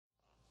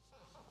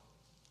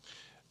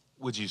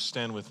Would you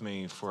stand with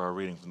me for our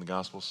reading from the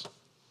Gospels?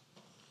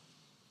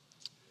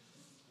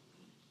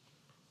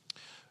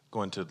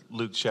 Going to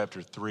Luke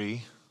chapter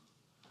 3,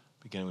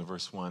 beginning with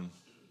verse 1.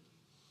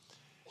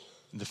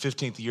 In the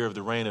 15th year of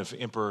the reign of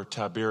Emperor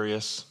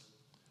Tiberius,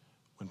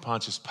 when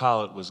Pontius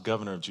Pilate was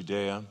governor of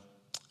Judea,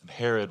 and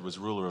Herod was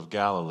ruler of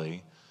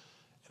Galilee,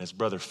 and his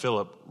brother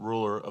Philip,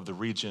 ruler of the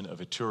region of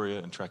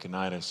Iturea and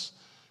Trachonitis,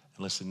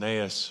 and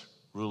Lysanias,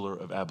 ruler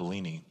of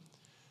Abilene,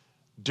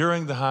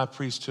 during the high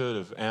priesthood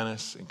of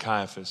Annas and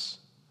Caiaphas,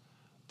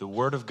 the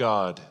word of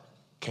God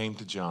came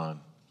to John,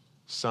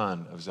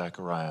 son of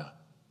Zechariah,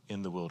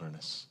 in the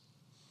wilderness.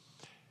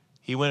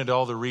 He went into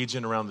all the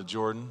region around the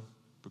Jordan,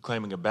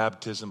 proclaiming a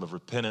baptism of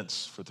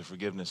repentance for the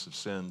forgiveness of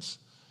sins,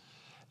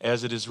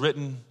 as it is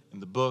written in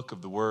the book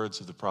of the words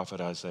of the prophet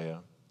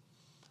Isaiah.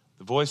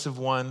 The voice of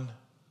one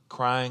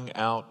crying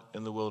out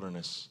in the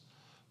wilderness,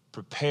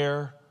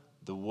 prepare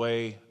the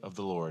way of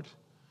the Lord.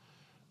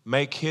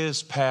 Make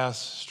his path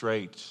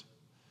straight.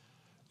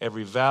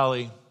 Every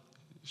valley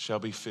shall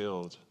be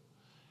filled,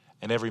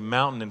 and every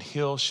mountain and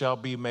hill shall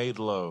be made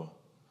low,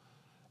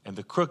 and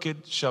the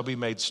crooked shall be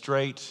made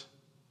straight,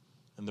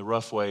 and the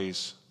rough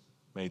ways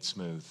made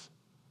smooth.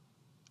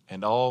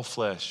 And all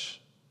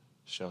flesh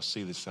shall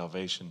see the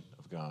salvation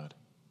of God.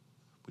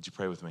 Would you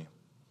pray with me?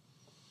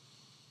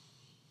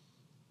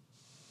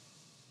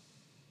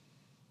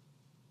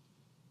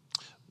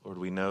 Lord,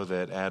 we know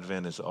that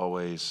Advent is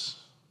always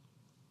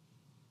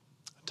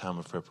time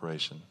of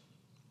preparation,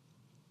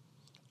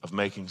 of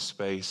making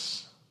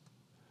space,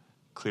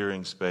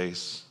 clearing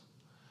space,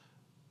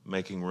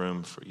 making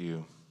room for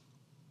you,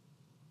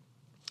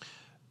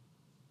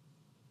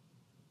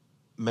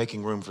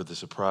 making room for the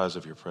surprise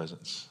of your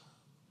presence,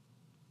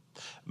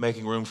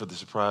 making room for the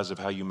surprise of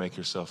how you make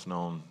yourself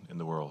known in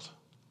the world.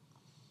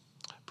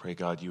 Pray,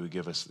 God, you would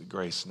give us the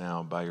grace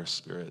now by your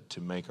Spirit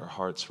to make our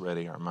hearts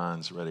ready, our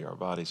minds ready, our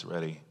bodies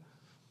ready.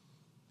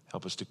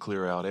 Help us to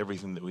clear out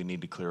everything that we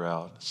need to clear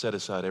out. Set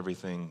aside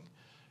everything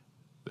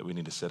that we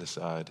need to set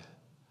aside.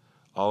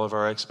 All of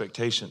our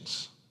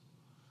expectations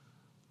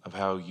of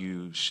how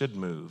you should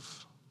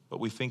move,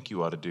 what we think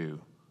you ought to do,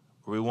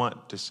 where we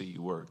want to see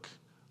you work,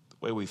 the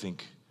way we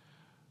think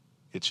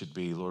it should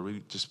be. Lord,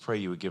 we just pray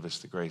you would give us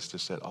the grace to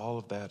set all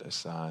of that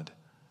aside,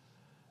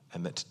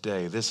 and that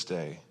today, this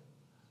day,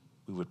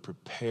 we would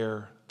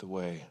prepare the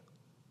way,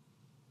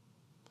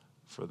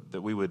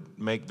 that we would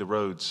make the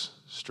roads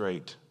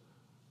straight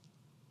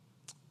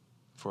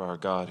for our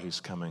God who's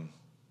coming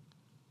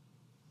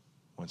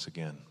once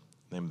again. In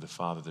the name of the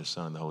Father, the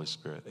Son, and the Holy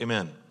Spirit.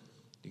 Amen.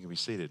 You can be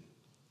seated.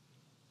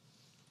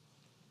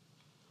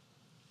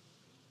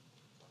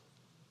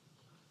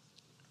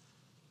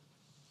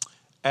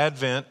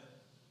 Advent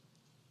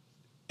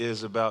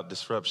is about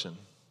disruption.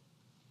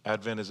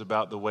 Advent is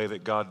about the way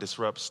that God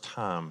disrupts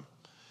time.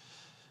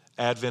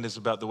 Advent is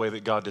about the way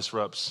that God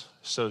disrupts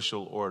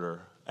social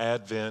order.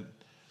 Advent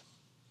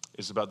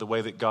is about the way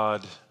that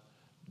God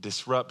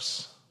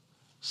disrupts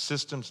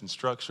systems and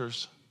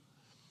structures.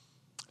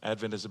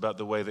 Advent is about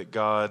the way that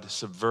God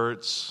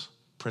subverts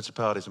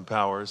principalities and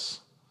powers.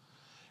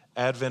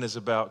 Advent is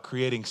about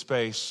creating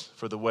space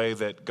for the way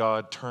that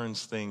God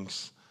turns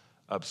things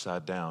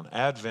upside down.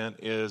 Advent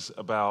is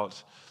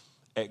about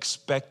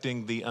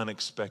expecting the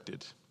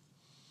unexpected.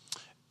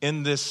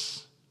 In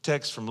this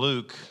text from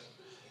Luke,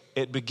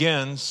 it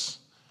begins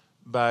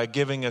by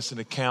giving us an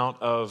account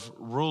of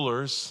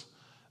rulers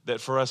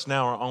that for us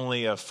now are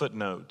only a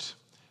footnote.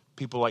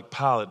 People like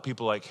Pilate,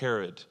 people like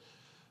Herod,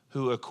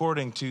 who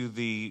according to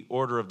the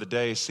order of the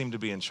day seem to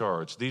be in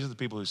charge. These are the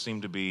people who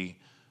seem to be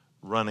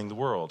running the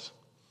world.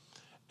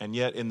 And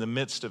yet in the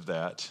midst of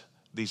that,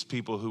 these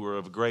people who were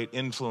of great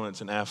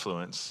influence and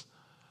affluence,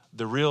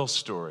 the real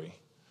story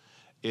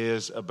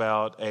is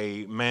about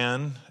a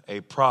man, a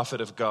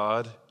prophet of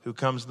God, who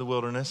comes to the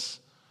wilderness,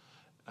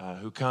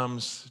 who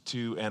comes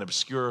to an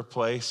obscure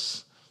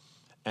place,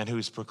 and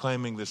who's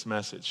proclaiming this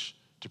message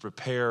to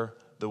prepare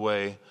the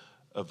way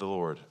of the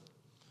Lord.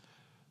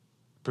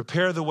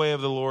 Prepare the way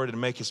of the Lord and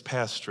make his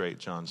path straight,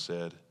 John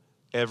said.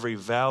 Every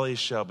valley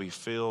shall be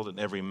filled, and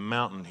every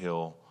mountain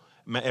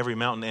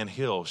and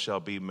hill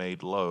shall be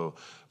made low.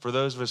 For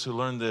those of us who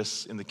learned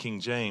this in the King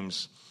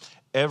James,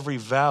 every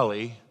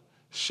valley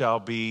shall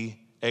be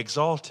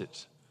exalted,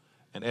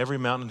 and every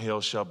mountain and hill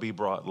shall be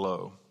brought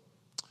low.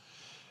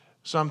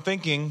 So I'm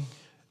thinking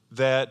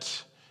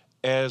that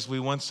as we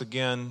once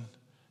again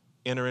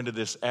enter into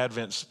this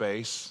Advent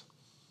space,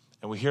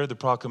 and we hear the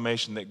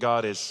proclamation that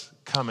God is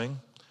coming,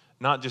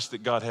 not just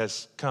that God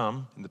has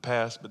come in the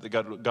past, but that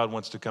God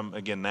wants to come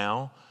again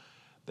now,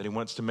 that he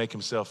wants to make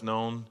himself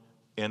known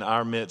in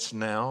our midst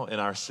now, in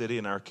our city,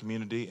 in our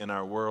community, in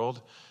our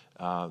world,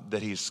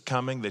 that he is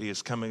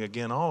coming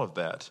again, all of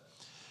that.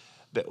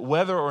 That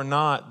whether or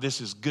not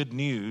this is good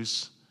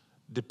news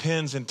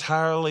depends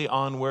entirely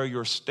on where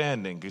you're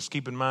standing. Because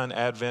keep in mind,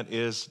 Advent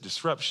is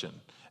disruption.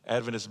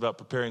 Advent is about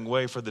preparing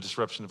way for the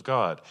disruption of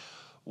God.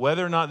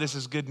 Whether or not this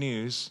is good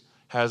news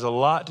has a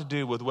lot to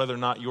do with whether or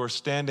not you're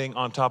standing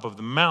on top of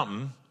the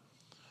mountain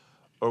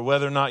or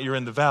whether or not you're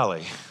in the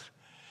valley.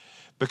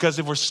 Because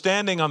if we're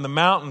standing on the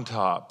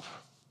mountaintop,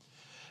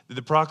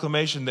 the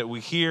proclamation that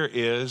we hear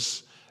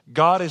is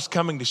God is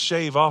coming to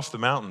shave off the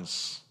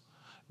mountains.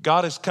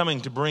 God is coming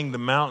to bring the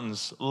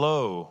mountains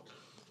low.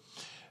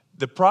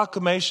 The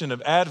proclamation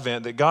of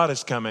Advent that God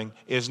is coming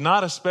is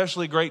not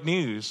especially great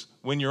news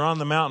when you're on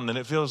the mountain and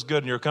it feels good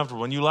and you're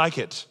comfortable and you like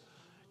it,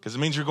 because it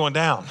means you're going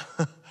down.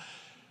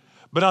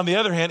 But on the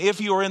other hand, if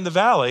you are in the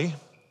valley,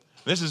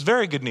 this is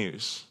very good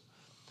news.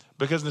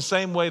 Because in the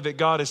same way that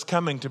God is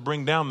coming to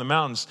bring down the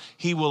mountains,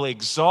 he will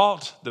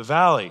exalt the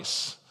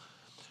valleys.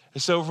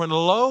 And so from a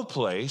low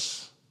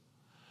place,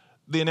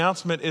 the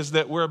announcement is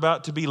that we're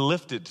about to be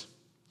lifted.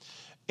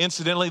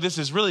 Incidentally, this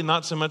is really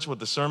not so much what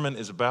the sermon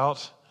is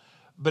about,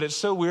 but it's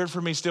so weird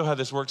for me still how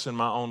this works in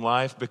my own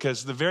life,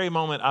 because the very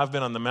moment I've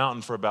been on the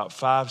mountain for about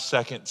 5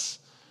 seconds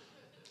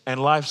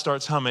and life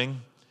starts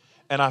humming,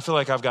 and I feel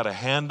like I've got a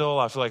handle,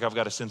 I feel like I've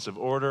got a sense of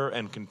order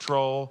and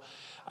control.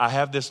 I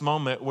have this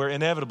moment where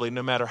inevitably,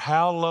 no matter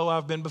how low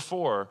I've been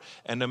before,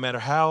 and no matter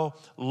how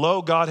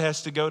low God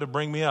has to go to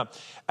bring me up,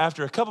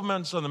 after a couple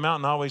minutes on the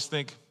mountain, I always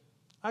think,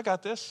 I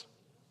got this.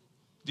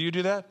 Do you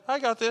do that? I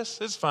got this.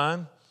 It's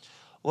fine.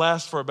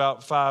 Lasts for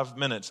about 5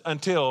 minutes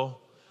until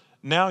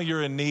now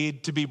you're in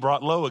need to be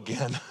brought low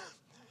again.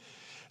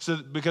 So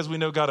because we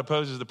know God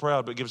opposes the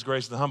proud but gives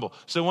grace to the humble.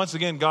 So once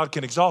again, God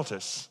can exalt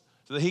us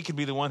so that he can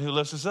be the one who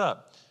lifts us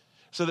up.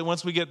 So that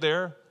once we get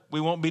there, we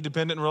won't be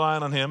dependent and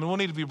relying on him, and we'll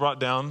need to be brought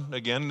down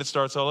again, and it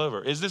starts all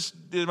over.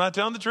 Am I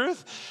telling the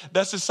truth?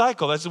 That's a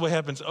cycle. That's the way it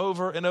happens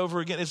over and over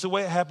again. It's the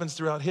way it happens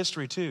throughout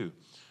history too.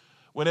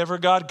 Whenever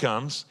God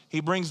comes, he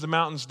brings the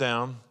mountains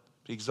down,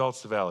 he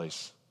exalts the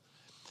valleys.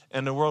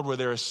 And in a world where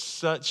there is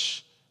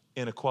such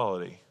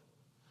inequality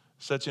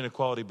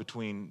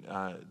between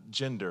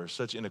gender,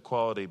 such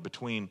inequality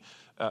between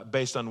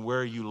based on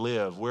where you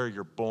live, where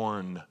you're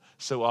born,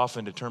 so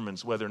often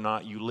determines whether or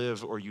not you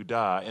live or you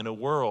die. In a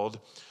world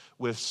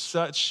with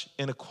such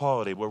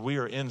inequality, where we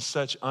are in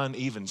such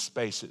uneven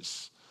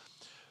spaces,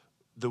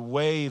 the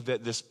way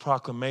that this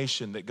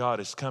proclamation that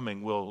God is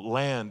coming will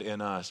land in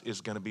us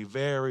is going to be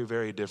very,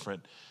 very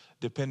different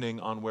depending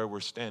on where we're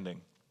standing.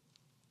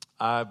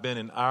 I've been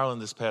in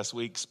Ireland this past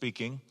week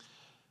speaking.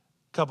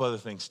 A couple other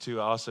things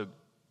too. I also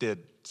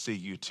did see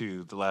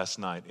U2 the last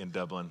night in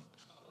Dublin.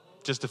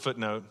 Just a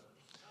footnote,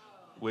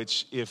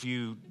 which if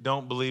you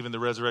don't believe in the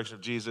resurrection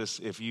of Jesus,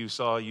 if you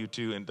saw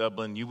U2 in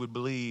Dublin, you would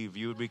believe,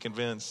 you would be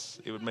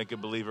convinced, it would make a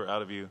believer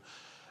out of you.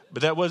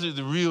 But that wasn't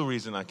the real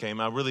reason I came.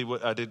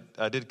 I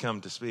did come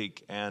to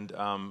speak, and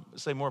I'll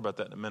say more about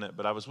that in a minute.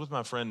 But I was with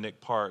my friend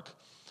Nick Park,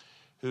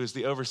 who is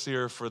the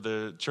overseer for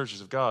the Churches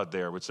of God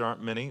there, which there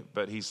aren't many,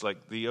 but he's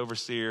like the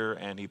overseer,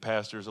 and he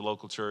pastors a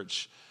local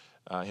church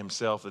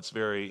himself that's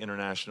very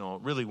international,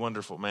 really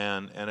wonderful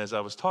man. And as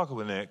I was talking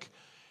with Nick,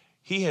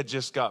 he had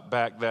just got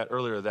back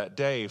earlier that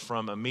day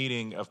from a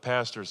meeting of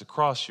pastors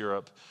across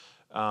Europe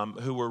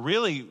who were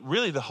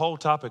really the whole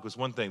topic was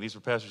one thing. These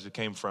were pastors who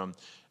came from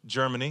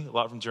Germany, a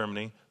lot from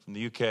Germany, from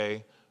the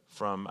UK,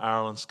 from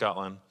Ireland,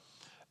 Scotland,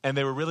 and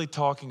they were really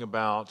talking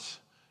about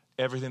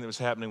everything that was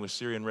happening with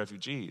Syrian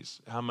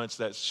refugees, how much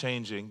that's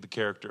changing the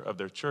character of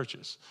their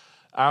churches.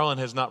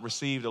 Ireland has not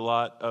received a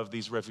lot of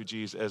these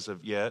refugees as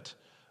of yet,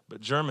 but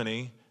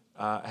Germany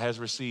has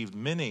received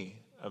many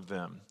of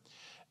them.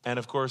 And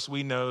of course,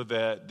 we know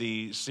that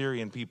the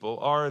Syrian people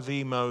are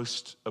the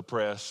most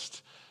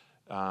oppressed,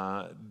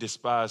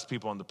 despised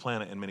people on the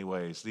planet in many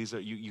ways. These are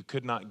you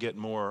could not get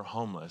more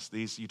homeless.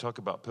 You talk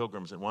about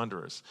pilgrims and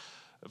wanderers,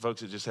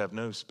 folks that just have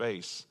no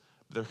space.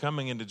 They're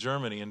coming into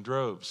Germany in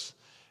droves.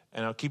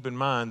 And I'll keep in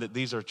mind that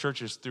these are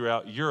churches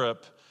throughout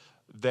Europe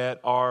that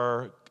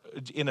are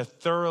in a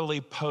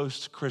thoroughly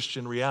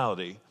post-Christian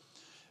reality.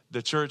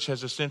 The church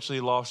has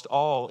essentially lost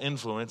all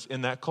influence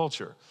in that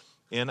culture.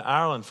 In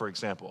Ireland, for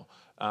example,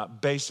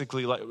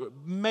 basically like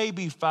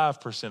maybe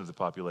 5% of the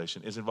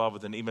population is involved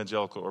with an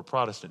evangelical or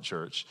Protestant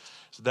church.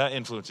 So that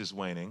influence is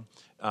waning.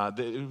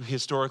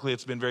 Historically,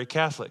 it's been very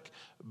Catholic,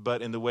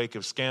 but in the wake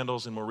of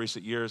scandals in more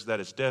recent years, that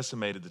has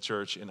decimated the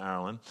church in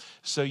Ireland.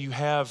 So you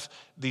have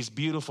these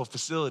beautiful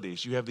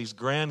facilities, you have these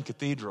grand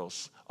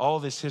cathedrals, all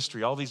this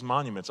history, all these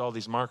monuments, all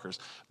these markers,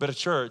 but a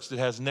church that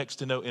has next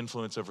to no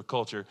influence over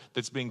culture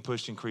that's being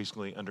pushed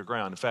increasingly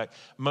underground. In fact,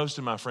 most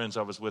of my friends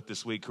I was with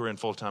this week who are in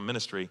full-time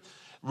ministry,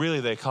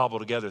 really they cobble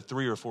together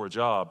 3 or 4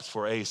 jobs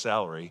for a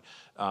salary,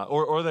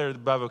 or they're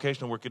by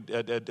vocational work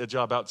at a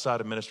job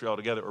outside of ministry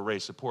altogether or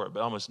raise support,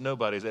 but almost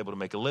nobody is able to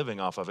make a living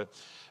off of it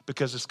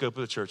because the scope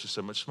of the church is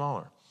so much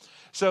smaller.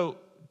 So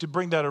to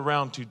bring that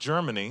around to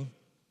Germany,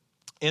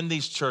 in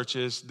these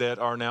churches that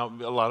are now,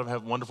 a lot of them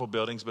have wonderful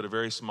buildings, but are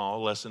very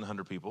small, less than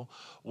 100 people.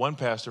 One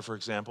pastor, for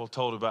example,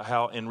 told about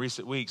how in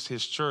recent weeks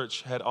his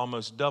church had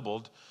almost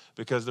doubled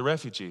because of the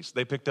refugees.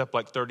 They picked up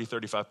like 30,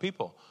 35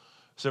 people.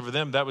 So for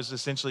them, that was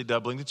essentially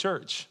doubling the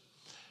church.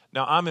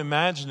 Now, I'm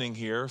imagining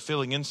here,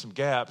 filling in some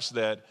gaps,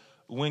 that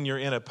when you're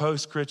in a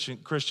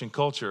post-Christian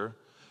culture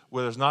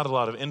where there's not a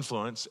lot of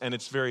influence and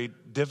it's very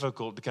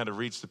difficult to kind of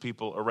reach the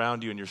people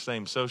around you in your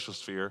same social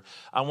sphere,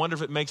 I wonder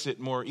if it makes it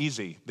more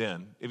easy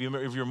then, if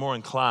you're more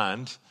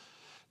inclined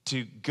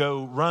to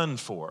go run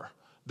for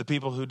the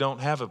people who don't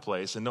have a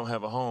place and don't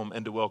have a home,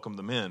 and to welcome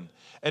them in.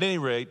 At any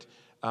rate,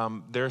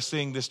 they're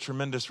seeing this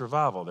tremendous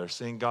revival. They're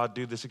seeing God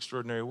do this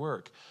extraordinary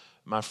work.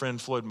 My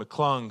friend Floyd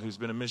McClung, who's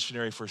been a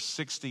missionary for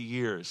 60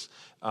 years,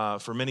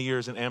 for many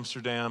years in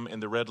Amsterdam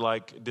in the Red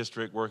Light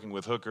District working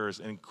with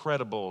hookers,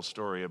 incredible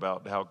story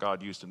about how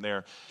God used him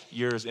there,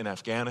 years in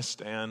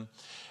Afghanistan.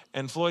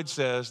 And Floyd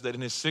says that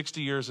in his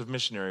 60 years of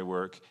missionary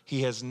work,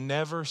 he has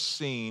never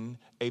seen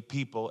a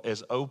people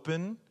as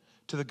open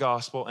to the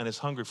gospel and as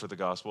hungry for the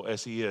gospel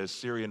as he is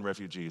Syrian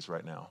refugees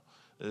right now.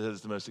 It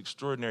is the most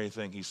extraordinary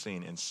thing he's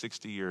seen in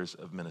 60 years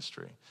of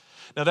ministry.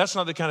 Now, that's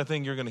not the kind of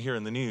thing you're going to hear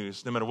in the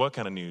news, no matter what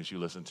kind of news you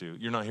listen to.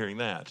 You're not hearing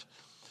that.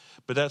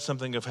 But that's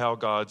something of how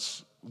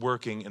God's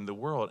working in the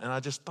world. And I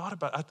just thought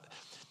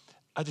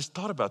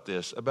about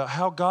this, about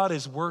how God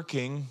is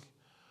working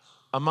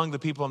among the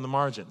people on the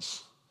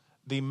margins,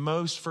 the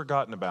most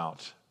forgotten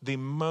about, the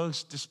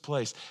most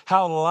displaced.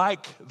 How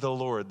like the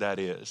Lord that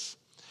is.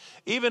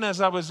 Even as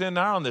I was in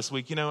Ireland this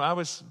week, I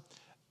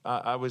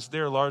was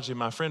there largely.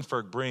 My friend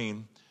Ferg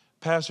Breen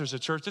pastors a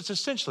church that's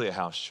essentially a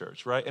house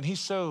church, right? And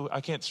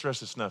I can't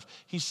stress this enough,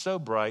 he's so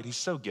bright, he's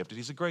so gifted,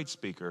 he's a great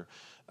speaker,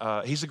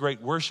 he's a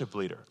great worship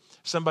leader.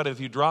 Somebody, if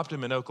you dropped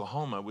him in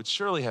Oklahoma, would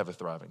surely have a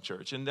thriving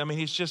church. And I mean,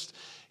 he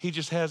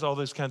just has all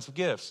those kinds of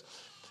gifts.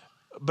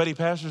 But he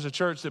pastors a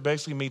church that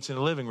basically meets in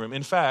a living room.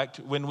 In fact,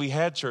 when we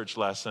had church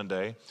last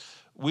Sunday,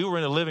 we were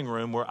in a living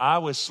room where I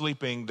was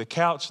sleeping. The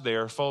couch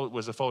there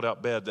was a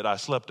fold-out bed that I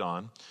slept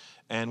on.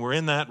 And we're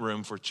in that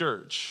room for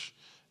church.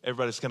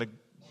 Everybody's kind of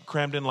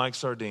crammed in like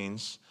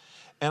sardines.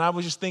 And I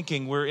was just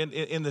thinking, we're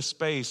in the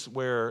space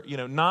where,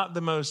 not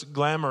the most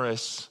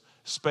glamorous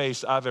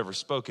space I've ever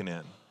spoken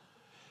in.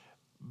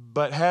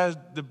 But has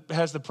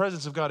the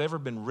presence of God ever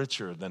been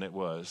richer than it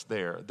was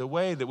there? The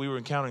way that we were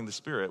encountering the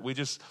Spirit.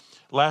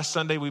 Last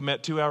Sunday we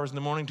met 2 hours in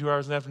the morning, 2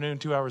 hours in the afternoon,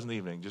 2 hours in the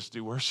evening, just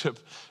do worship,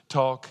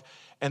 talk.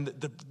 And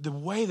the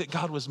way that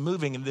God was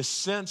moving in this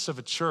sense of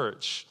a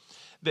church,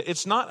 that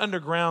it's not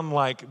underground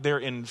like they're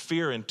in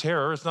fear and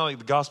terror. It's not like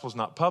the gospel's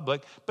not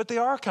public, but they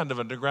are kind of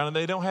underground and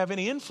they don't have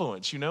any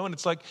influence, and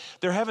it's like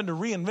they're having to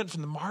reinvent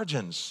from the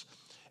margins.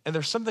 And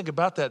there's something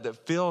about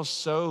that feels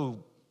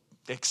so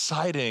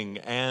exciting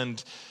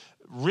and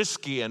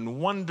risky and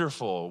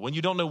wonderful when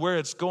you don't know where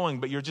it's going,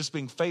 but you're just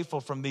being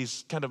faithful from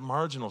these kind of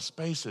marginal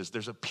spaces.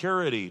 There's a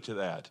purity to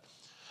that.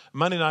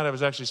 Monday night, I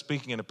was actually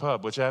speaking in a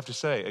pub, which I have to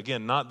say,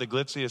 again, not the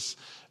glitziest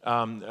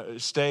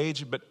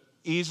stage, but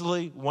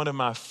easily one of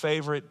my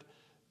favorite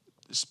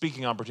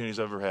speaking opportunities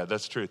I've ever had.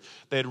 That's the truth.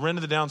 They had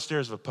rented the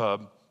downstairs of a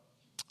pub,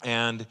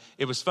 and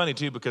it was funny,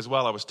 too, because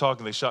while I was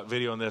talking, they shot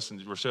video on this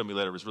and were showing me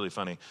later. It was really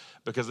funny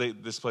because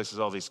this place has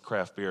all these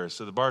craft beers.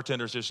 So the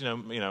bartender's just,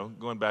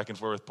 going back and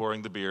forth,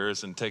 pouring the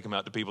beers and taking them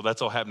out to people.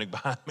 That's all happening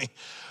behind me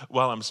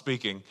while I'm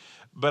speaking.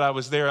 But I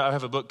was there. I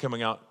have a book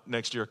coming out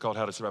next year called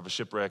How to Survive a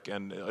Shipwreck,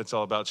 and it's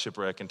all about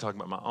shipwreck and talking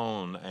about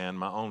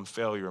my own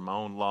failure, my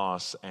own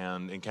loss,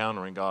 and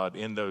encountering God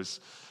in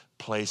those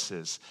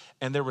places.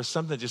 And there was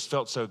something that just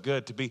felt so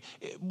good to be.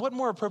 What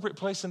more appropriate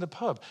place than the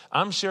pub?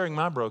 I'm sharing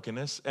my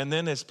brokenness, and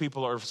then as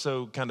people are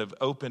so kind of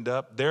opened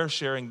up, they're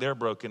sharing their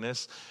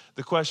brokenness.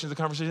 The questions, the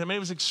conversation, it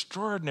was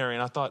extraordinary.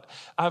 And I thought,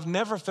 I've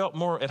never felt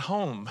more at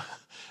home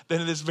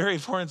than in this very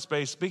foreign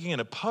space, speaking in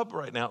a pub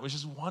right now. It was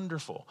just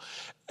wonderful.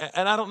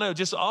 And I don't know,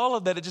 just all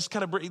of that, it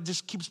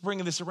just keeps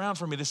bringing this around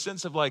for me, this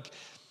sense of like,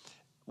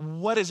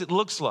 what does it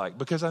looks like?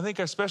 Because I think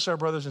especially our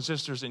brothers and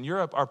sisters in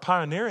Europe are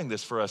pioneering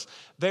this for us.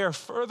 They are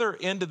further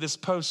into this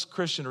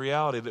post-Christian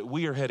reality that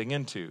we are heading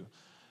into.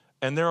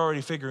 And they're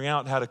already figuring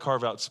out how to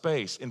carve out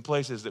space in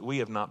places that we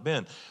have not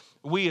been.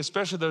 We,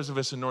 especially those of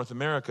us in North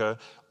America,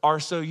 are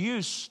so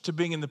used to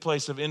being in the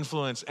place of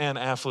influence and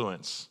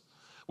affluence.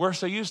 We're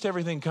so used to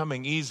everything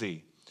coming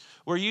easy.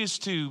 We're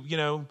used to,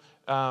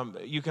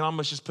 you can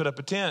almost just put up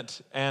a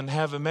tent and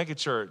have a mega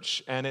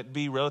church and it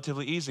be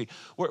relatively easy.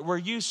 We're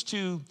used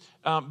to,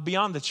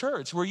 beyond the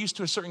church, we're used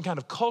to a certain kind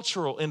of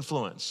cultural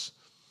influence.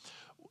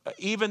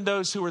 Even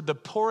those who are the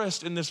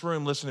poorest in this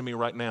room, listening to me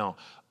right now,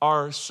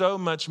 are so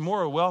much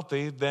more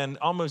wealthy than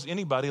almost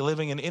anybody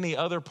living in any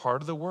other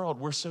part of the world.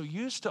 We're so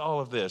used to all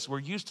of this. We're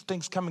used to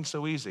things coming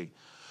so easy.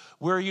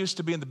 We're used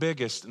to being the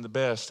biggest and the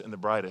best and the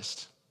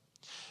brightest.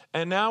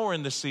 And now we're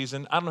in this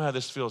season. I don't know how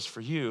this feels for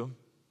you,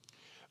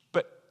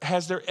 but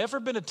has there ever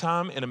been a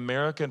time in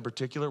America in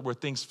particular where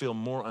things feel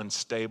more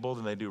unstable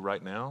than they do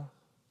right now?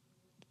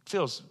 It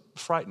feels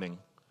frightening.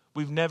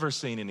 We've never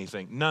seen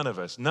anything. None of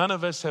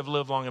us have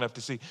lived long enough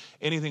to see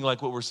anything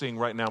like what we're seeing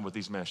right now with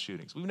these mass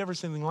shootings. We've never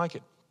seen anything like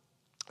it.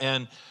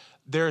 And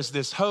there's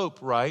this hope,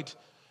 right,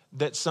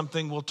 that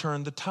something will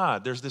turn the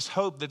tide. There's this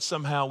hope that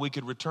somehow we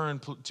could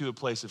return to a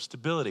place of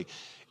stability.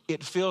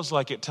 It feels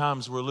like at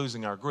times we're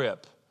losing our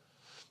grip.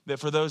 That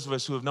for those of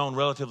us who have known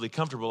relatively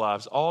comfortable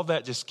lives, all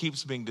that just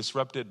keeps being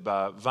disrupted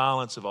by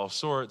violence of all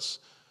sorts.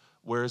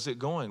 Where is it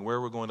going? Where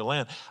are we going to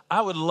land?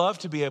 I would love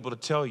to be able to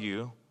tell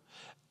you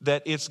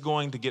that it's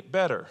going to get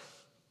better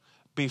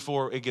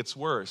before it gets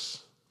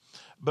worse.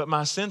 But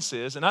my sense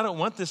is, and I don't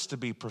want this to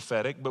be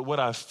prophetic, but what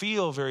I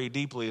feel very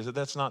deeply is that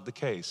that's not the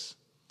case.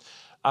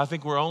 I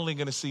think we're only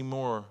going to see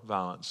more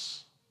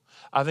violence.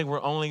 I think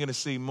we're only going to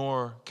see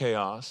more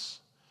chaos.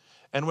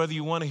 And whether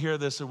you want to hear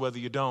this or whether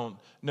you don't,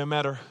 no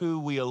matter who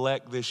we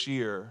elect this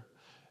year,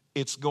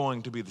 it's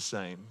going to be the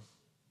same.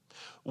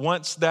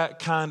 Once that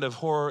kind of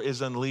horror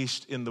is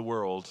unleashed in the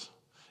world,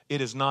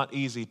 it is not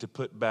easy to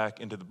put back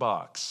into the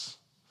box.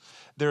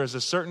 There is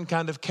a certain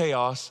kind of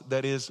chaos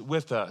that is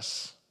with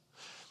us.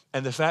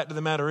 And the fact of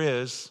the matter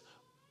is,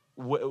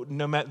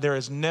 there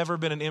has never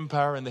been an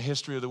empire in the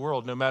history of the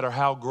world, no matter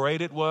how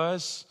great it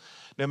was,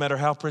 no matter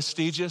how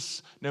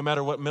prestigious, no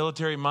matter what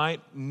military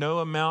might, no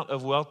amount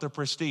of wealth or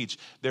prestige.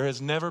 There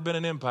has never been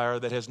an empire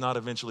that has not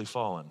eventually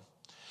fallen.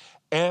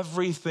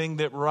 Everything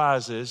that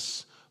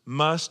rises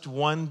must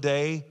one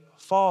day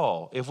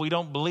fall. If you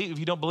don't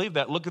believe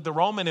that, look at the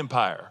Roman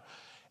Empire.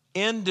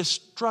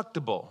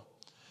 Indestructible.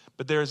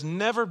 But there has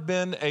never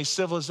been a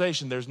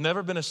civilization, there's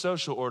never been a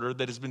social order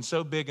that has been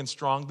so big and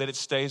strong that it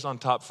stays on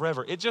top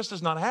forever. It just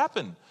does not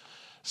happen.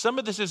 Some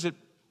of this isn't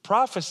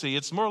prophecy,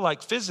 it's more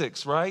like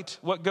physics, right?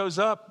 What goes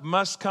up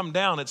must come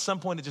down. At some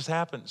point, it just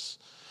happens.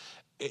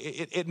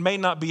 It may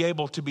not be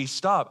able to be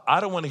stopped. I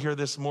don't want to hear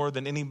this more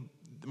than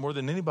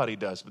anybody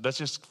does, but that's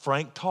just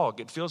frank talk.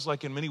 It feels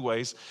like in many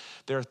ways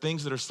there are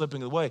things that are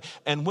slipping away.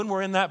 And when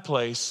we're in that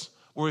place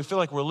where we feel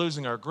like we're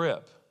losing our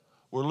grip,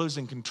 we're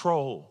losing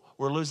control,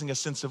 we're losing a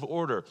sense of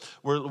order,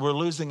 we're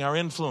losing our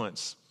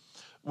influence,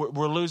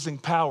 we're losing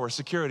power,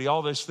 security,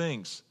 all those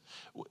things.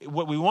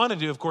 What we want to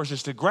do, of course,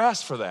 is to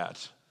grasp for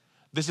that.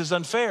 This is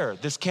unfair.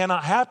 This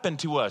cannot happen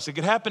to us. It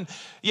could happen,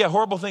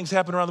 horrible things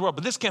happen around the world,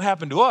 but this can't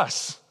happen to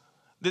us.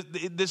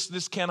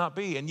 This cannot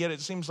be. And yet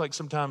it seems like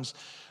sometimes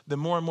the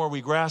more and more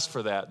we grasp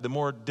for that, the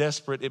more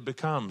desperate it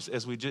becomes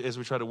as we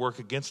try to work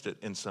against it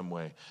in some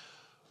way.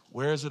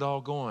 Where is it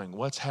all going?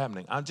 What's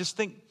happening? I just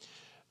think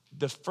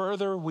the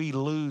further we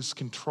lose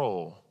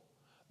control,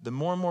 the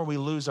more and more we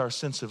lose our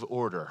sense of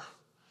order,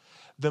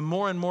 the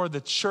more and more the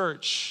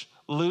church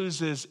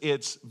loses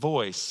its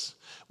voice,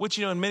 which,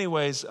 in many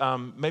ways,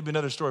 maybe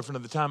another story for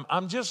another time,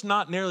 I'm just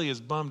not nearly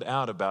as bummed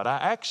out about. I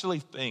actually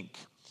think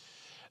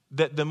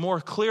that the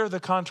more clear the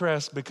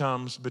contrast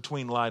becomes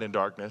between light and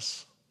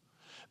darkness,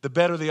 the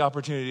better the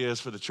opportunity is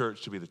for the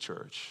church to be the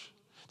church.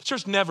 The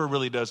church never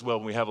really does well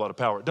when we have a lot of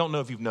power. Don't know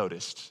if you've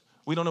noticed.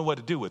 We don't know what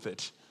to do with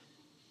it.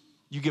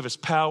 You give us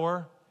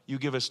power, you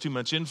give us too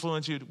much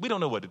influence, we don't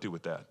know what to do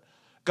with that.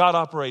 God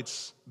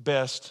operates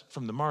best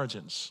from the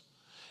margins.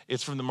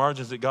 It's from the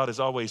margins that God is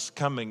always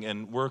coming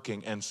and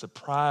working and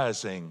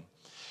surprising.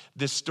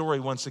 This story,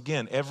 once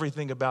again,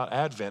 everything about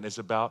Advent is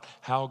about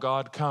how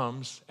God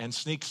comes and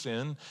sneaks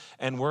in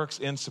and works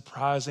in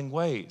surprising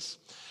ways.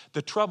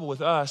 The trouble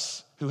with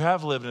us who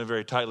have lived in a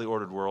very tightly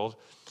ordered world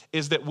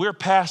is that we're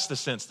past the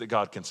sense that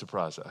God can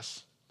surprise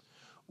us.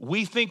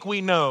 We think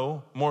we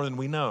know more than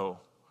we know.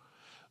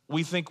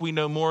 We think we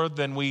know more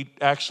than we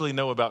actually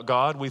know about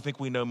God. We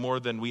think we know more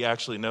than we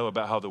actually know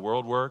about how the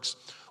world works.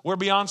 We're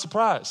beyond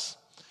surprise.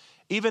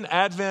 Even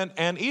Advent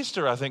and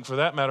Easter, I think, for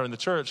that matter, in the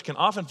church, can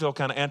often feel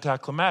kind of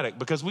anticlimactic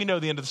because we know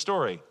the end of the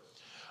story.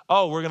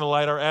 Oh, we're going to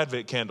light our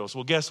Advent candles.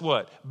 Well, guess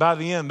what? By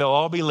the end, they'll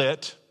all be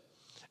lit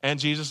and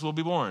Jesus will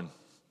be born.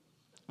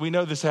 We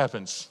know this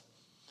happens.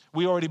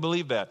 We already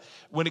believe that.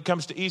 When it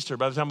comes to Easter,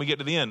 by the time we get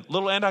to the end, a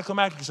little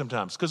anticlimactic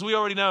sometimes because we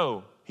already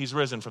know he's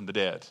risen from the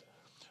dead.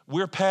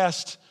 We're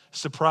past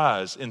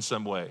surprise in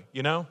some way,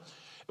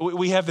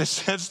 We have this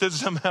sense that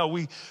somehow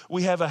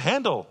we have a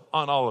handle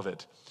on all of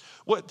it.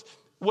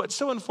 What's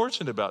so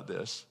unfortunate about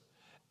this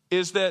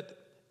is that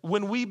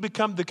when we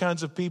become the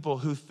kinds of people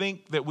who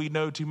think that we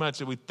know too much,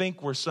 that we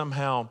think we're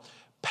somehow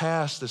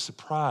past the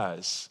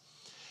surprise,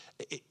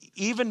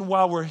 even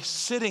while we're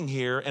sitting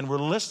here and we're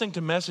listening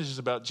to messages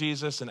about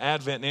Jesus and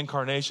Advent and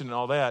incarnation and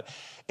all that,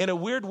 in a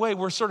weird way,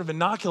 we're sort of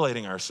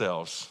inoculating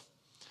ourselves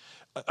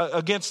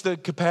against the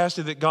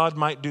capacity that God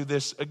might do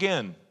this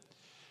again.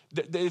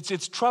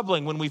 It's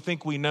troubling when we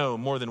think we know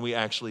more than we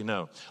actually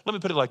know. Let me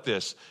put it like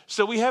this.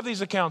 So we have these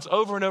accounts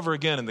over and over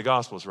again in the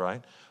Gospels,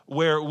 right?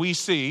 Where we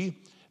see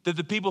that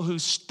the people who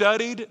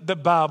studied the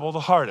Bible the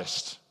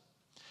hardest,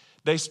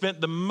 they spent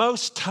the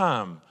most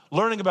time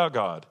learning about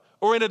God,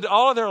 oriented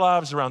all of their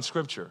lives around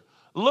Scripture,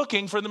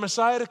 looking for the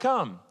Messiah to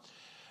come.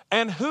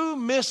 And who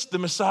missed the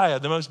Messiah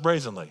the most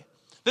brazenly?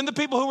 Then the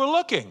people who were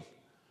looking,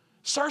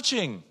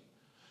 searching,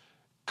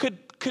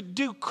 could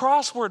do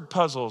crossword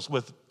puzzles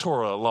with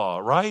Torah law,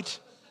 right?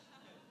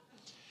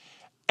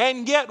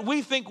 And yet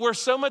we think we're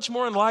so much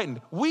more enlightened.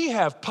 We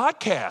have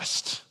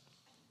podcasts.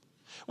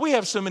 We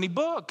have so many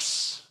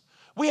books.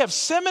 We have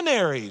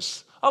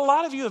seminaries. A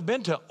lot of you have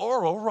been to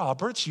Oral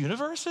Roberts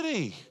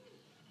University.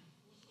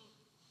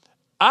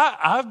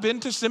 I've been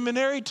to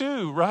seminary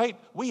too, right?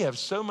 We have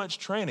so much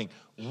training.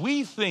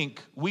 We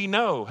think we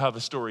know how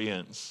the story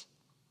ends.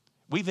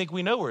 We think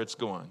we know where it's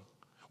going.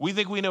 We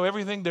think we know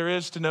everything there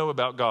is to know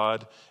about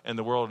God and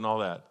the world and all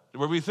that.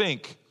 Where we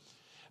think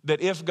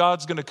that if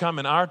God's going to come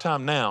in our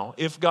time now,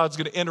 if God's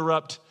going to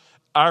interrupt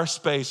our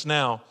space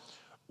now,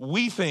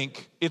 we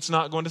think it's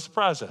not going to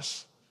surprise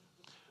us.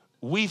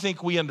 We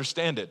think we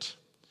understand it.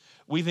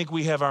 We think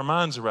we have our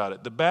minds around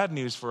it. The bad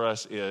news for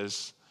us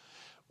is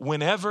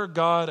Whenever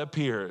God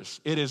appears,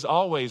 it is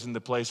always in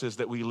the places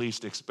that we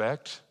least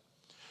expect.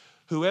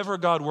 Whoever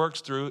God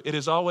works through, it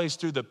is always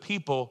through the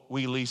people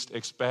we least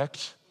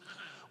expect.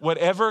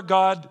 Whatever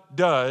God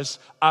does,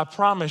 I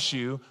promise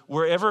you,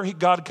 wherever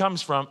God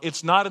comes from,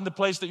 it's not in the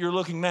place that you're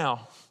looking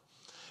now.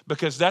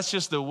 Because that's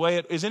just the way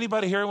it is.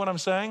 Anybody hearing what I'm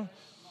saying?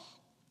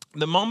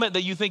 The moment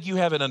that you think you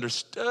have it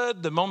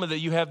understood, the moment that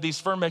you have these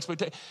firm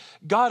expectations,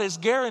 God is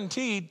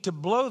guaranteed to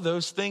blow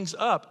those things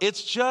up.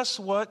 It's just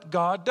what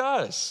God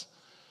does.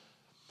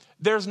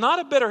 There's not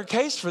a better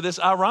case for this,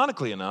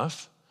 ironically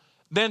enough,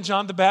 than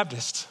John the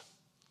Baptist.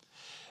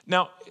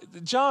 Now,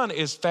 John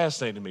is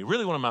fascinating to me,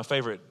 really one of my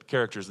favorite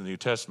characters in the New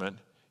Testament.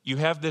 You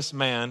have this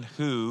man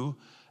who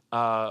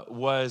now,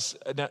 I'm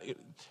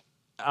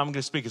going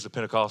to speak as a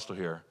Pentecostal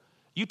here.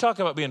 You talk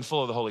about being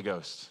full of the Holy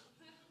Ghost.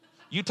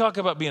 You talk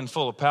about being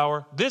full of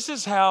power. This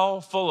is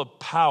how full of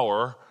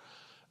power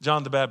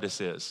John the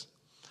Baptist is.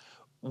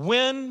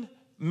 When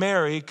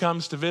Mary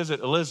comes to visit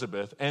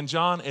Elizabeth, and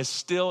John is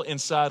still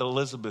inside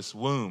Elizabeth's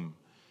womb,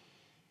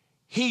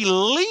 he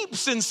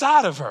leaps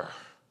inside of her.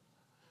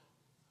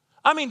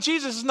 I mean,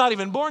 Jesus is not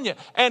even born yet,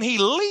 and he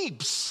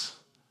leaps.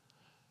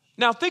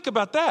 Now, think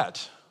about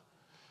that.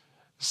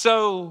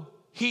 So,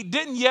 he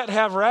didn't yet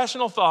have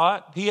rational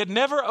thought. He had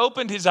never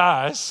opened his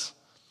eyes.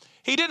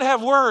 He didn't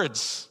have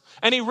words,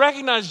 and he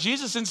recognized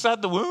Jesus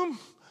inside the womb.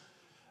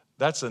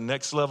 That's a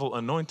next level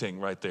anointing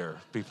right there,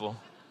 people.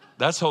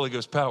 That's Holy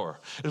Ghost power.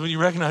 Is when you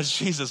recognize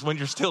Jesus when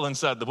you're still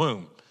inside the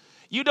womb.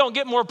 You don't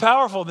get more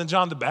powerful than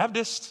John the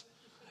Baptist.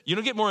 You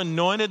don't get more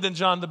anointed than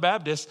John the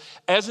Baptist.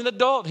 As an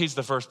adult, he's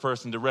the first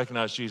person to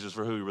recognize Jesus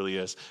for who he really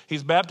is.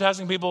 He's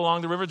baptizing people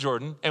along the River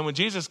Jordan. And when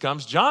Jesus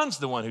comes, John's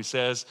the one who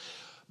says,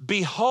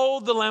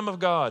 "Behold the Lamb of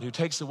God who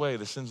takes away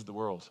the sins of the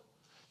world."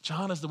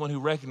 John is the one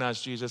who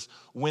recognized Jesus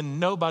when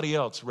nobody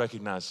else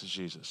recognizes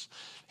Jesus.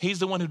 He's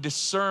the one who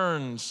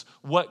discerns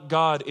what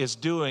God is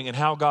doing and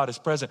how God is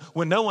present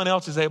when no one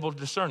else is able to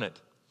discern it.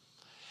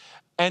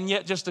 And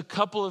yet just a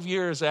couple of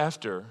years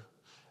after,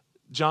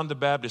 John the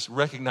Baptist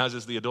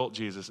recognizes the adult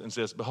Jesus and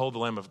says, "Behold the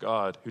Lamb of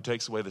God who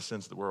takes away the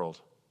sins of the world."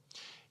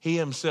 He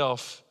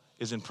himself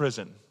is in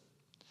prison.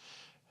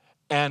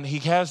 And he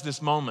has this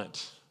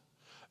moment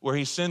where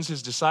he sends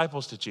his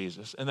disciples to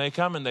Jesus. And they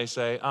come and they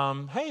say,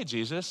 "Hey,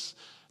 Jesus,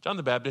 John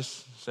the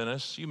Baptist sent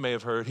us. You may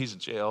have heard he's in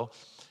jail.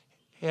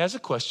 He has a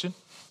question.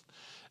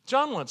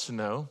 John wants to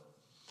know,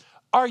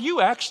 are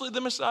you actually the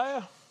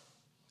Messiah?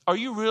 Are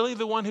you really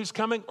the one who's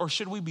coming, or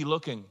should we be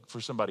looking for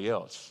somebody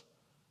else?"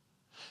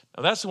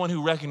 Now, that's the one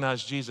who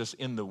recognized Jesus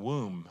in the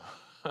womb.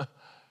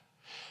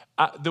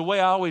 The way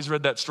I always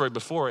read that story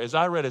before is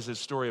I read as a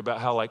story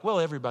about how,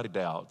 everybody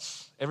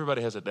doubts.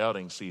 Everybody has a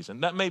doubting season.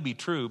 That may be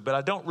true, but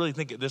I don't really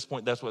think at this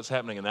point that's what's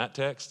happening in that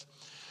text.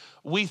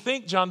 We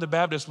think John the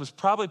Baptist was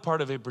probably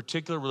part of a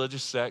particular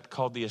religious sect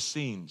called the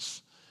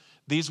Essenes.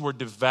 These were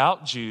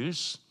devout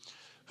Jews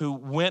who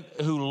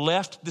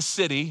left the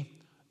city,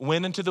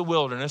 went into the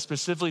wilderness,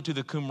 specifically to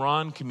the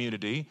Qumran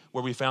community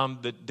where we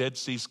found the Dead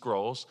Sea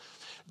Scrolls.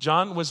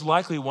 John was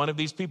likely one of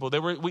these people.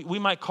 We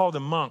might call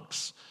them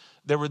monks.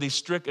 There were these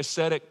strict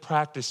ascetic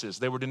practices.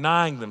 They were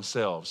denying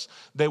themselves.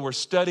 They were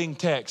studying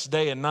texts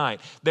day and night.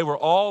 They were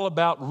all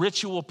about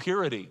ritual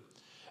purity.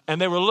 And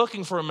they were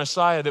looking for a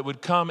Messiah that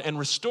would come and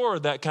restore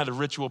that kind of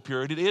ritual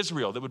purity to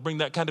Israel, that would bring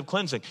that kind of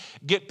cleansing,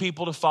 get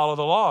people to follow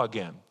the law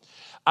again.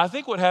 I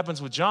think what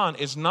happens with John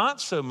is not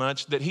so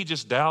much that he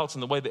just doubts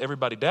in the way that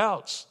everybody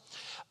doubts.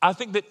 I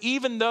think that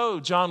even though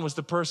John was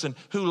the person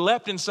who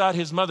leapt inside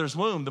his mother's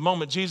womb the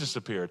moment Jesus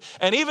appeared,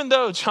 and even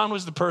though John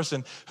was the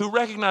person who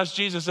recognized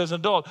Jesus as an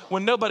adult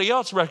when nobody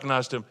else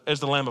recognized him as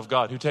the Lamb of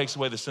God who takes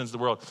away the sins of the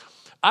world,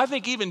 I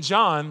think even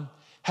John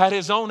had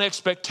his own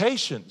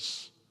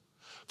expectations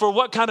for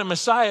what kind of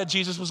Messiah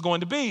Jesus was going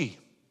to be.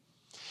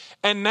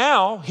 And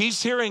now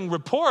he's hearing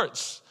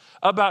reports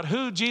about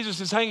who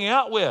Jesus is hanging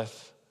out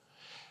with,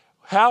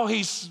 how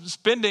he's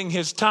spending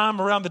his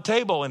time around the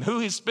table and who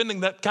he's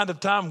spending that kind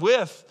of time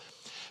with.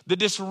 The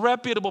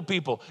disreputable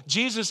people.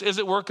 Jesus is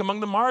at work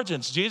among the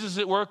margins. Jesus is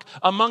at work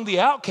among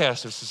the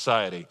outcasts of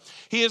society.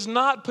 He is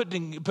not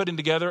putting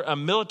together a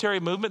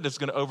military movement that's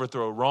going to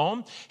overthrow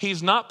Rome.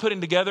 He's not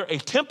putting together a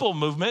temple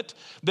movement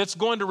that's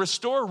going to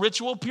restore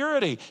ritual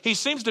purity. He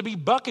seems to be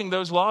bucking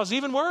those laws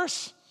even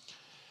worse.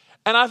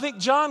 And I think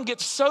John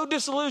gets so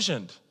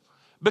disillusioned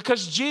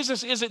because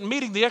Jesus isn't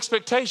meeting the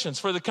expectations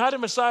for the kind of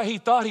Messiah he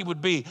thought he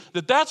would be,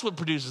 that's what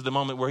produces the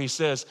moment where he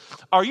says,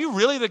 "Are you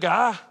really the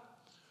guy?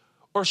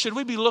 Or should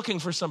we be looking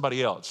for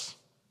somebody else?"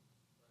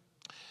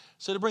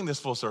 So to bring this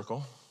full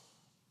circle,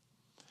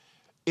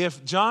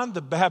 if John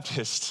the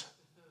Baptist,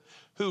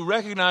 who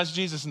recognized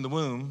Jesus in the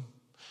womb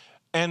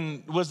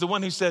and was the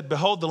one who said,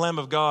 "Behold the Lamb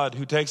of God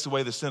who takes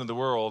away the sin of the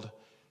world,"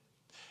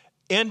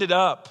 ended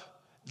up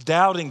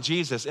doubting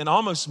Jesus and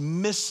almost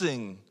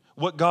missing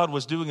what God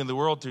was doing in the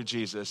world through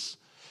Jesus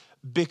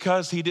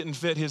because he didn't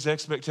fit his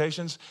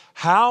expectations,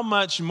 how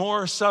much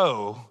more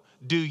so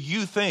do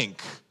you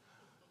think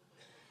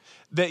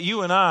that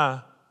you and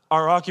I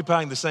are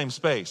occupying the same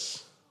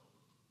space?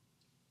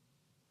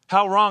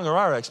 How wrong are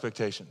our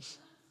expectations?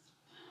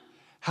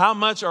 How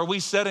much are we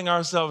setting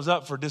ourselves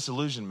up for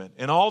disillusionment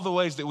in all the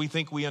ways that we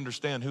think we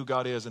understand who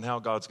God is and how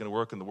God's going to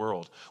work in the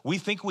world? We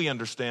think we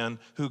understand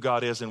who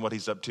God is and what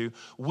he's up to.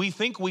 We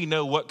think we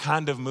know what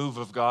kind of move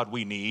of God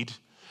we need.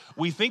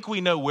 We think we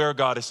know where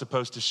God is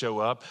supposed to show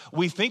up.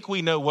 We think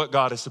we know what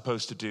God is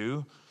supposed to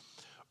do.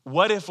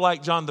 What if,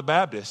 like John the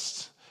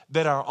Baptist,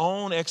 that our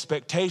own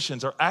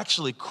expectations are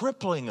actually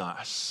crippling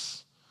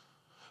us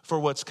for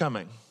what's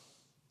coming?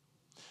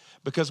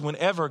 Because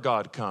whenever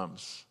God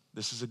comes,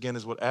 this is again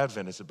is what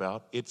Advent is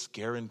about, it's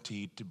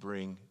guaranteed to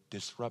bring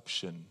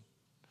disruption.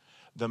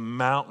 The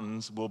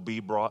mountains will be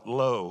brought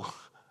low.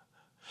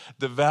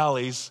 The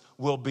valleys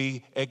will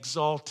be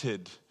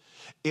exalted.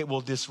 It will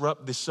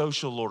disrupt the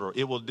social order.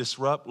 It will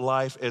disrupt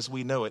life as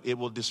we know it. It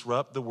will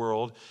disrupt the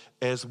world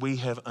as we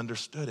have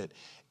understood it.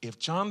 If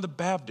John the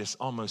Baptist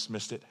almost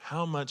missed it,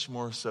 how much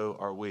more so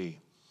are we?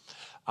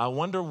 I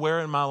wonder where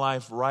in my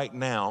life right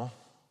now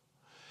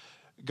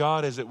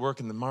God is at work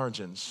in the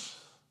margins,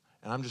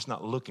 and I'm just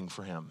not looking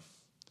for him.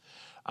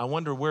 I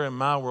wonder where in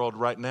my world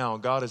right now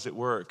God is at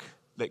work,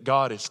 that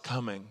God is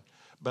coming,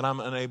 but I'm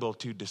unable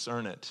to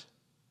discern it.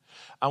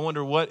 I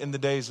wonder what in the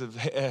days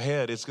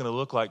ahead it's going to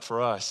look like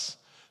for us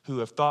who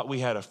have thought we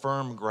had a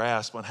firm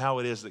grasp on how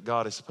it is that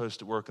God is supposed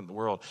to work in the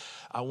world.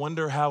 I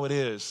wonder how it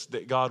is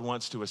that God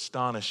wants to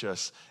astonish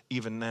us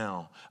even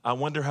now. I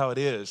wonder how it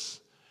is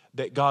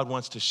that God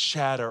wants to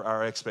shatter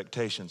our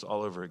expectations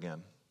all over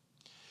again.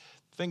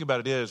 The thing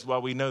about it is,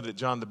 while we know that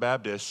John the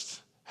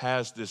Baptist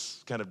has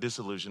this kind of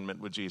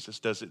disillusionment with Jesus,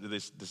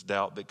 this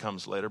doubt that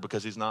comes later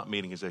because he's not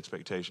meeting his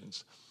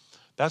expectations.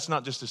 That's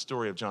not just the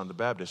story of John the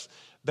Baptist.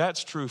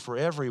 That's true for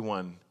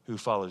everyone who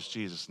follows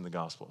Jesus in the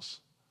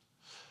Gospels.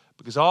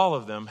 Because all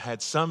of them had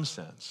some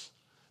sense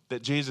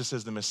that Jesus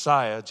is the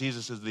Messiah,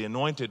 Jesus is the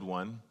anointed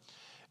one,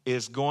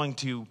 is going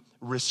to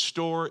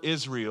restore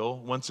Israel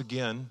once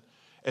again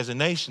as a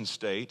nation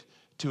state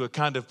to a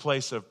kind of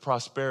place of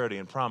prosperity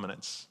and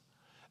prominence.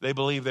 They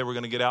believed they were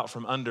going to get out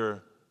from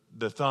under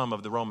the thumb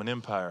of the Roman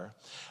Empire.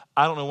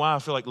 I don't know why I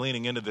feel like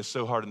leaning into this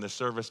so hard in this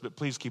service, but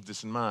please keep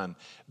this in mind.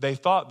 They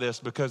thought this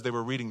because they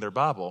were reading their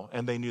Bible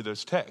and they knew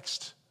those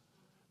texts.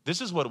 This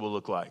is what it will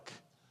look like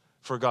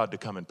for God to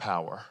come in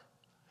power.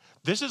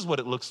 This is what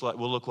it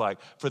will look like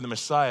for the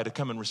Messiah to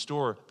come and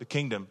restore the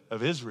kingdom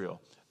of Israel.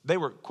 They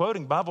were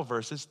quoting Bible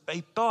verses they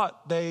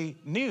thought they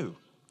knew.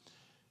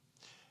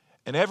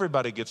 And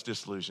everybody gets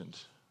disillusioned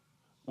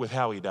with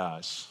how he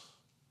dies.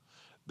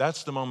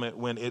 That's the moment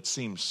when it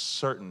seems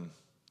certain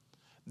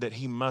that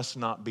he must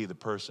not be the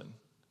person.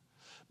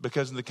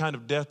 Because in the kind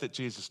of death that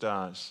Jesus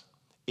dies,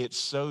 it's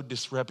so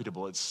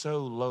disreputable, it's so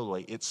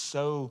lowly, it's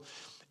so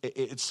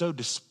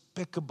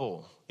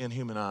despicable in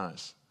human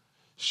eyes.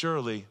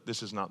 Surely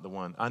this is not the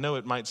one. I know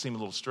it might seem a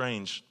little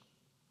strange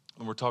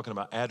when we're talking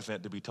about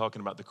Advent to be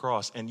talking about the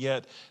cross. And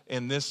yet,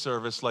 in this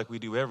service, like we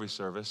do every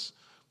service,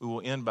 we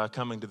will end by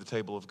coming to the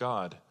table of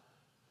God.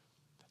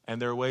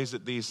 And there are ways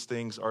that these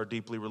things are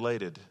deeply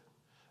related.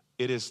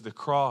 It is the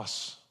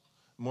cross,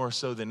 more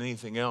so than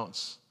anything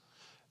else,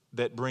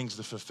 that brings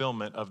the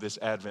fulfillment of this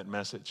Advent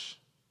message.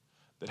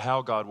 That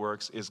how God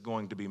works is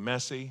going to be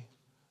messy,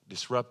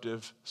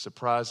 disruptive,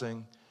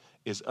 surprising,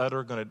 is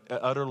going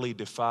to utterly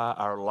defy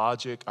our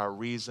logic, our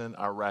reason,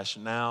 our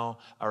rationale,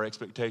 our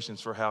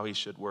expectations for how he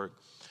should work.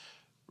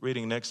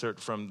 Reading an excerpt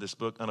from this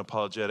book,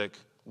 Unapologetic,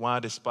 Why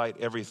Despite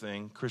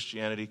Everything,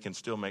 Christianity Can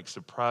Still Make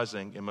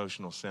Surprising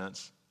Emotional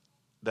Sense.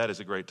 That is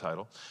a great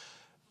title.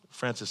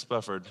 Francis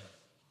Spufford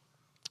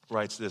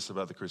writes this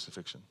about the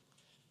crucifixion.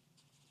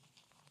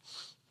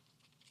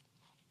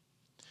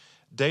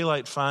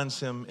 Daylight finds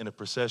him in a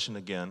procession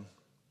again,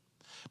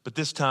 but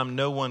this time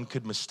no one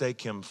could mistake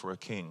him for a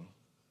king.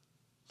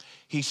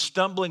 He's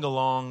stumbling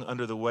along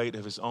under the weight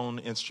of his own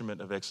instrument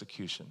of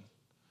execution,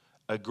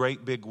 a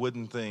great big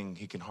wooden thing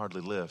he can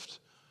hardly lift,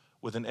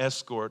 with an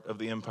escort of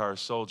the Empire's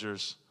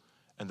soldiers,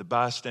 and the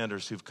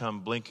bystanders who've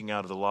come blinking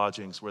out of the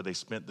lodgings where they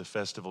spent the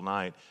festival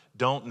night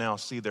don't now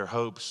see their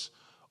hopes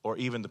or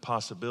even the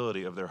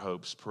possibility of their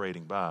hopes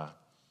parading by.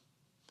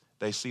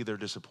 They see their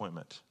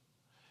disappointment.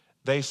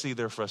 They see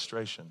their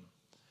frustration.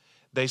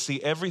 They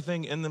see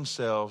everything in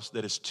themselves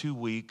that is too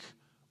weak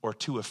or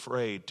too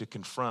afraid to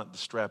confront the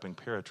strapping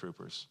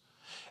paratroopers.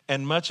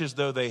 And much as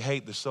though they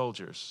hate the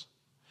soldiers,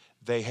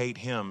 they hate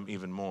him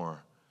even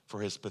more for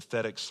his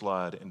pathetic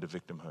slide into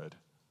victimhood.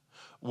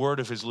 Word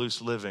of his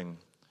loose living,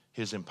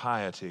 his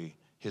impiety,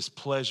 his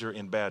pleasure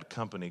in bad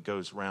company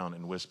goes round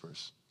in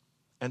whispers.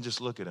 And just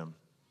look at him.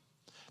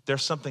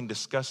 There's something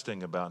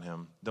disgusting about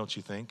him, don't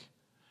you think?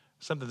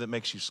 Something that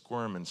makes you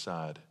squirm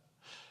inside.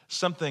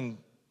 Something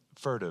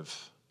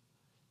furtive.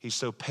 He's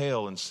so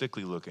pale and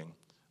sickly looking,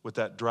 with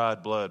that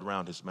dried blood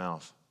round his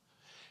mouth.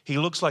 He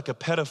looks like a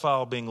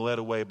pedophile being led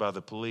away by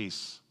the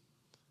police.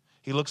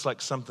 He looks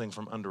like something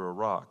from under a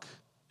rock,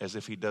 as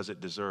if he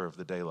doesn't deserve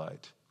the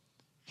daylight.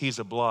 He's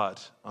a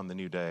blot on the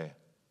new day.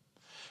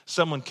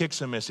 Someone kicks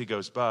him as he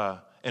goes by,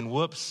 and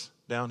whoops,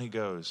 down he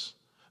goes,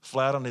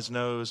 flat on his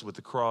nose with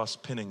the cross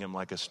pinning him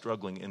like a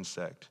struggling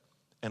insect.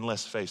 And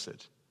let's face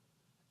it,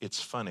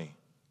 it's funny.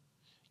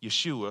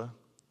 Yeshua,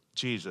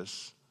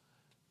 Jesus,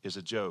 is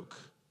a joke.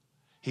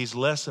 He's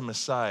less a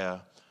Messiah,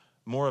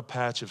 more a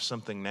patch of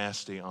something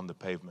nasty on the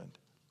pavement.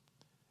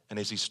 And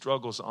as he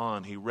struggles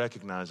on, he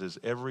recognizes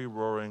every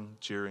roaring,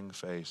 jeering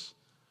face.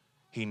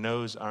 He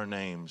knows our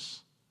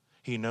names.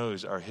 He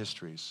knows our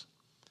histories.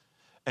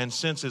 And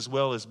since, as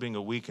well as being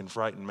a weak and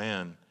frightened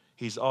man,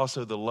 he's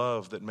also the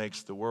love that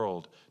makes the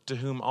world, to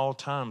whom all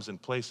times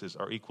and places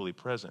are equally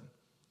present.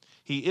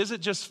 He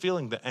isn't just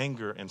feeling the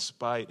anger and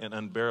spite and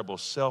unbearable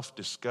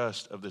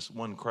self-disgust of this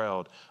one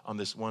crowd on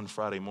this one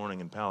Friday morning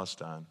in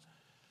Palestine.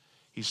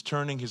 He's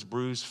turning his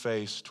bruised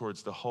face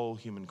towards the whole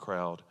human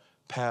crowd,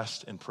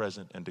 past and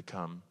present and to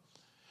come,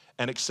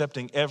 and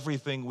accepting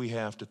everything we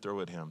have to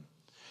throw at him,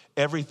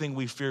 everything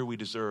we fear we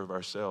deserve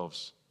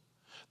ourselves.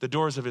 The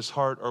doors of his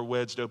heart are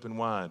wedged open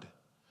wide,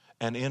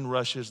 and in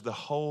rushes the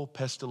whole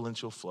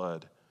pestilential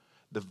flood,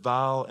 the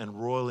vile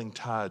and roiling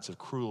tides of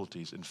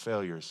cruelties and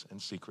failures and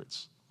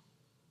secrets.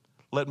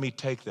 Let me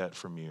take that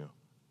from you,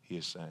 he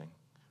is saying.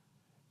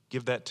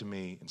 Give that to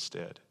me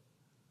instead.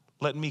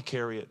 Let me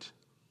carry it.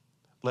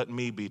 Let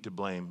me be to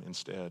blame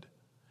instead.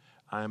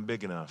 I am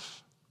big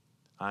enough.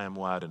 I am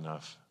wide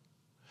enough.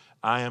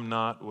 I am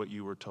not what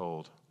you were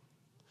told.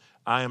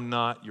 I am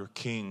not your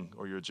king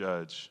or your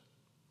judge.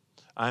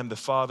 I am the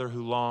father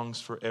who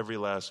longs for every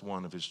last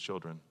one of his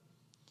children.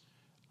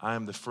 I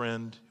am the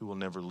friend who will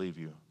never leave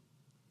you.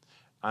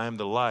 I am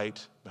the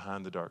light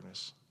behind the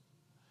darkness.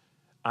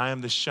 I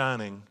am the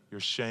shining your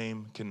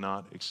shame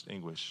cannot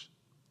extinguish.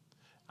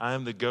 I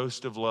am the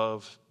ghost of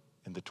love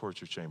in the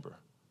torture chamber.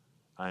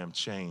 I am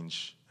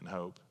change and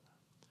hope.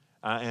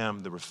 I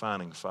am the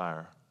refining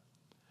fire.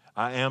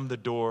 I am the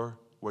door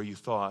where you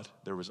thought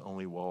there was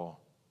only wall.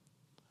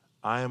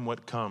 I am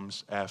what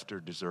comes after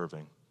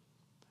deserving.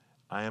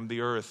 I am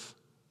the earth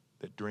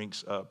that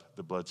drinks up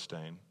the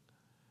bloodstain.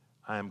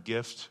 I am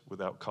gift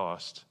without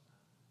cost.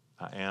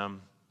 I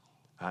am.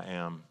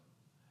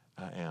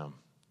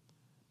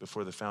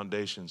 Before the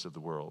foundations of the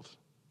world,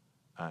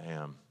 I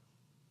am.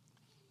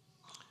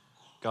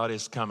 God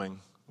is coming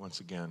once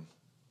again,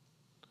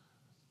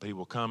 but he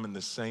will come in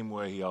the same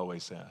way he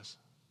always has,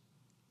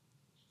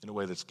 in a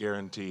way that's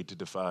guaranteed to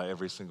defy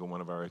every single one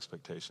of our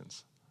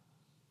expectations,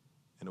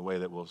 in a way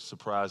that will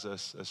surprise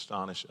us,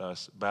 astonish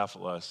us,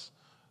 baffle us,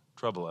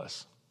 trouble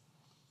us.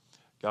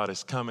 God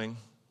is coming,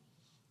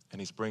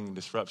 and he's bringing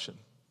disruption.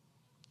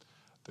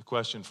 The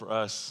question for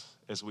us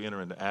as we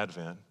enter into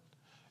Advent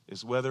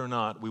is whether or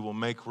not we will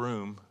make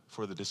room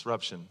for the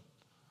disruption,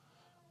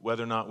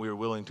 whether or not we are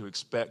willing to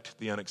expect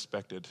the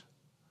unexpected,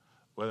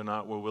 whether or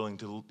not we're willing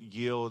to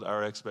yield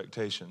our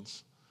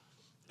expectations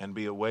and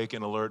be awake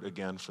and alert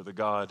again for the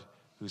God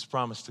who's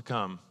promised to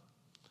come,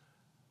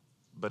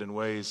 but in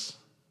ways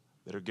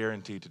that are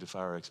guaranteed to defy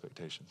our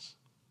expectations.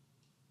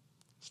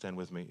 Stand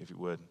with me if you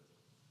would.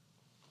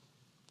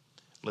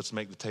 Let's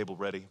make the table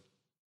ready.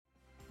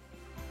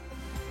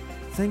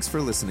 Thanks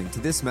for listening to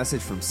this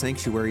message from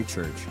Sanctuary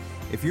Church.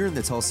 If you're in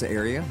the Tulsa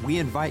area, we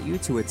invite you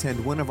to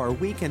attend one of our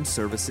weekend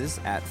services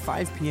at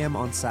 5 p.m.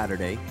 on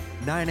Saturday,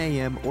 9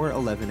 a.m. or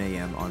 11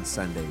 a.m. on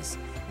Sundays.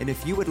 And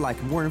if you would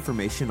like more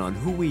information on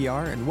who we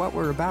are and what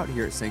we're about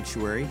here at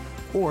Sanctuary,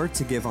 or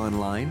to give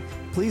online,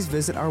 please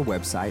visit our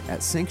website at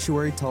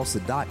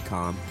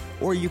sanctuarytulsa.com,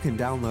 or you can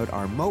download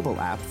our mobile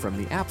app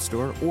from the App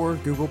Store or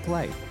Google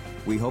Play.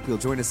 We hope you'll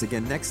join us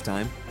again next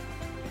time.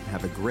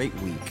 Have a great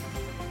week.